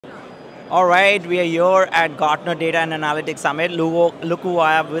All right, we are here at Gartner Data and Analytics Summit. Look who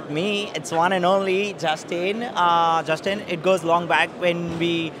I have with me. It's one and only Justin. Justin, it goes long back when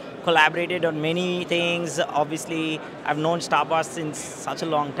we collaborated on many things. Obviously, I've known Starburst since such a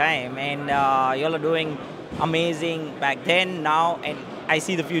long time, and you all are doing amazing back then, now, and I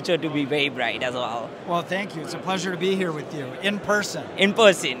see the future to be very bright as well. Well, thank you. It's a pleasure to be here with you in person. In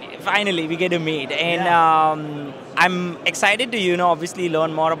person, finally we get to meet, and I'm excited to obviously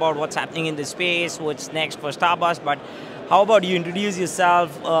learn more about what's happening in this space, what's next for Starburst. But how about you introduce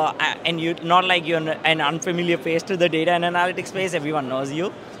yourself, and you not like you're an unfamiliar face to the data and analytics space. Everyone knows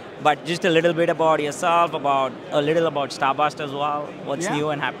you, but just a little bit about yourself, about a little about Starburst as well. What's new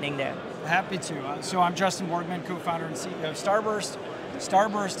and happening there? Happy to. So I'm Justin Borgman, co-founder and CEO of Starburst.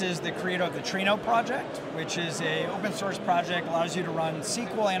 Starburst is the creator of the Trino project, which is an open source project, allows you to run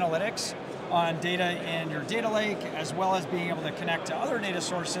SQL analytics on data in your data lake, as well as being able to connect to other data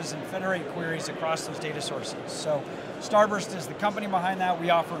sources and federate queries across those data sources. So Starburst is the company behind that. We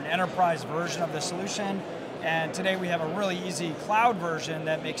offer an enterprise version of the solution, and today we have a really easy cloud version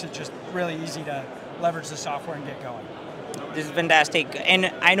that makes it just really easy to leverage the software and get going. This is fantastic.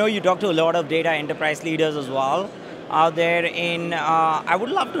 And I know you talk to a lot of data enterprise leaders as well out there, and I would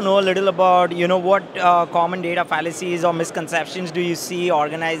love to know a little about, what common data fallacies or misconceptions do you see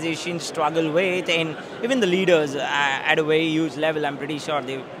organizations struggle with, and even the leaders at a very huge level, I'm pretty sure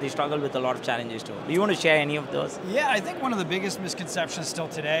they struggle with a lot of challenges too. Do you want to share any of those? Yeah, I think one of the biggest misconceptions still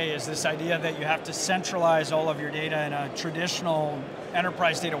today is this idea that you have to centralize all of your data in a traditional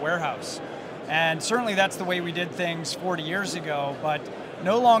enterprise data warehouse. And certainly that's the way we did things 40 years ago, but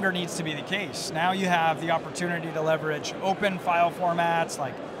no longer needs to be the case. Now you have the opportunity to leverage open file formats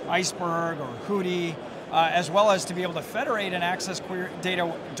like Iceberg or Hootie, as well as to be able to federate and access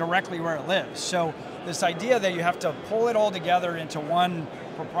data directly where it lives. So this idea that you have to pull it all together into one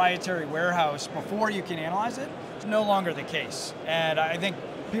proprietary warehouse before you can analyze it is no longer the case. And I think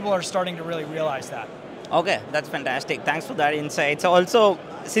people are starting to really realize that. Okay, that's fantastic. Thanks for that insight. So also,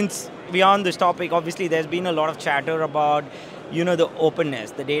 since beyond this topic, obviously there's been a lot of chatter about the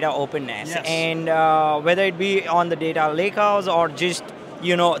openness, the data openness, yes. And whether it be on the data lakehouse or just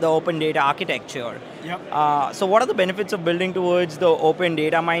the open data architecture. Yep. So what are the benefits of building towards the open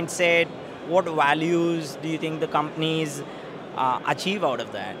data mindset? What values do you think the companies achieve out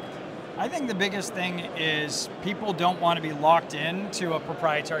of that? I think the biggest thing is people don't want to be locked into a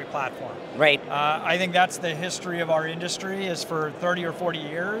proprietary platform. Right. I think that's the history of our industry is for 30 or 40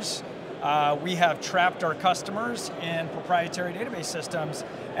 years. We have trapped our customers in proprietary database systems,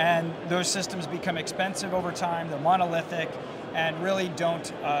 and those systems become expensive over time, they're monolithic, and really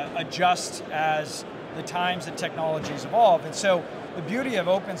don't adjust as the times and technologies evolve. And so the beauty of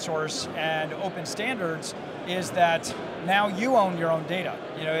open source and open standards is that now you own your own data.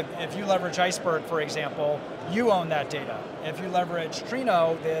 If you leverage Iceberg, for example, you own that data. If you leverage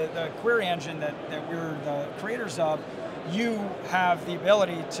Trino, the query engine that we're the creators of, you have the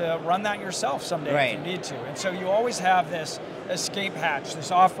ability to run that yourself someday if you need to. And so you always have this escape hatch, this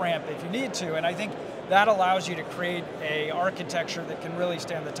off-ramp if you need to, and I think that allows you to create an architecture that can really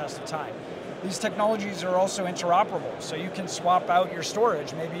stand the test of time. These technologies are also interoperable, so you can swap out your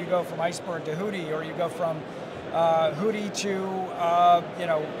storage. Maybe you go from Iceberg to Hootie, or you go from Hootie to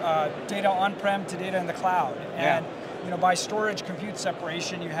data on-prem to data in the cloud. And by storage compute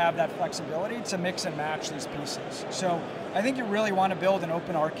separation, you have that flexibility to mix and match these pieces. So I think you really want to build an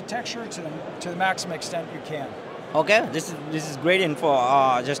open architecture to the maximum extent you can. Okay, this is great info.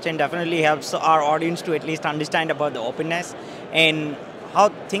 Justin, definitely helps our audience to at least understand about the openness and how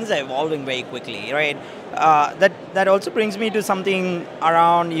things are evolving very quickly, right? That also brings me to something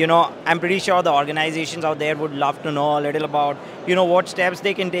around, I'm pretty sure the organizations out there would love to know a little about, what steps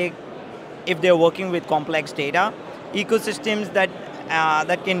they can take if they're working with complex data, ecosystems that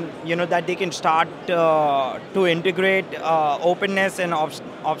they can start to integrate openness and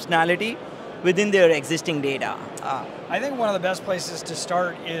optionality within their existing data. I think one of the best places to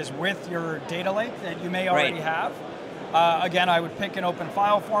start is with your data lake that you may already have. Again, I would pick an open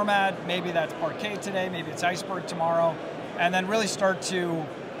file format. Maybe that's Parquet today, maybe it's Iceberg tomorrow, and then really start to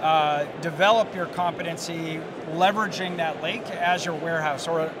develop your competency leveraging that lake as your warehouse,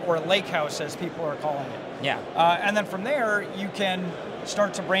 or lake house as people are calling it. Yeah. And then from there, you can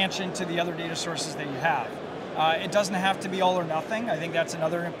start to branch into the other data sources that you have. It doesn't have to be all or nothing. I think that's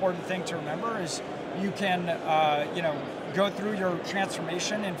another important thing to remember is you can go through your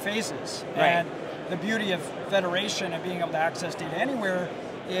transformation in phases. And the beauty of federation and being able to access data anywhere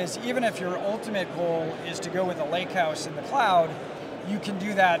is even if your ultimate goal is to go with a lake house in the cloud, you can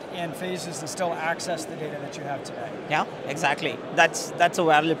do that in phases and still access the data that you have today. Yeah, exactly. That's a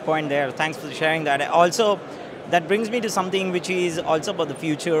valid point there. Thanks for sharing that. Also, that brings me to something which is also about the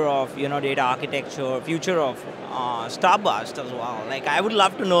future of data architecture, future of Starburst as well. Like I would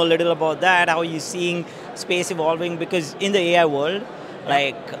love to know a little about that. How are you seeing space evolving? Because in the AI world,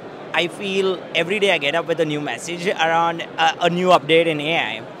 like I feel every day I get up with a new message around a new update in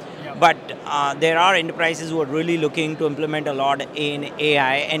AI. But there are enterprises who are really looking to implement a lot in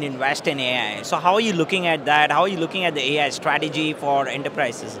AI and invest in AI. So how are you looking at that? How are you looking at the AI strategy for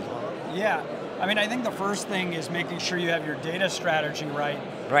enterprises as well? Yeah, I mean, I think the first thing is making sure you have your data strategy right.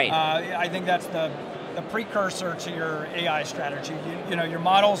 Right. I think that's the precursor to your AI strategy. Your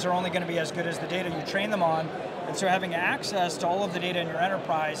models are only going to be as good as the data you train them on, and so having access to all of the data in your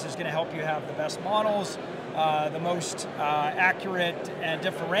enterprise is going to help you have the best models, the most accurate and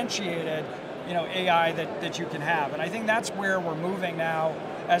differentiated AI that you can have. And I think that's where we're moving now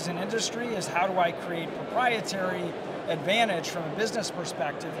as an industry, is how do I create proprietary advantage from a business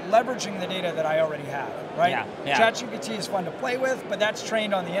perspective, leveraging the data that I already have, right? Yeah. ChatGPT is fun to play with, but that's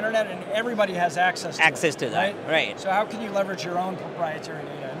trained on the internet and everybody has access to that, right? So how can you leverage your own proprietary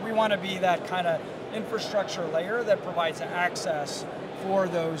data? And we want to be that kind of infrastructure layer that provides access for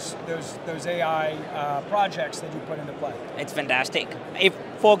those AI projects that you put into play. It's fantastic. If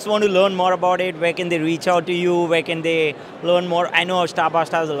folks want to learn more about it, where can they reach out to you? Where can they learn more? I know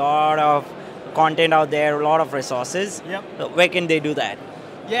Starburst has a lot of content out there, a lot of resources. Yep. So where can they do that?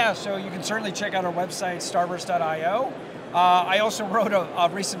 Yeah, so you can certainly check out our website, starburst.io. I also wrote a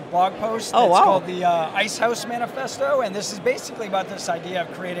recent blog post that's called the Ice House Manifesto, and this is basically about this idea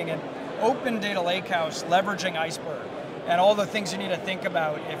of creating an open data lakehouse leveraging Iceberg, and all the things you need to think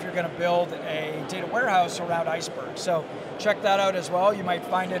about if you're going to build a data warehouse around Iceberg. So check that out as well. You might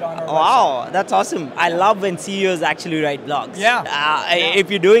find it on our website. Wow, that's awesome. I love when CEOs actually write blogs. Yeah.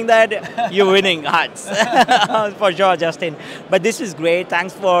 If you're doing that, you're winning hearts. For sure, Justin. But this is great.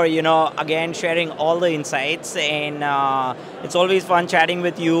 Thanks for, again, sharing all the insights. And it's always fun chatting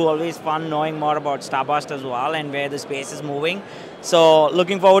with you, always fun knowing more about Starburst as well and where the space is moving. So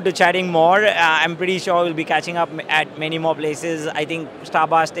looking forward to chatting more. I'm pretty sure we'll be catching up at many more places. I think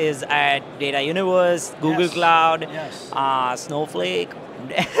Starburst is at Data Universe, Google Cloud, Snowflake.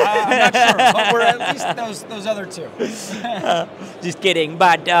 I'm not sure, but we're at least those other two. Just kidding.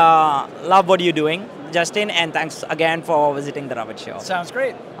 But love what you're doing, Justin, and thanks again for visiting the Robert Show. Sounds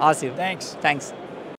great. Awesome. Thanks. Thanks.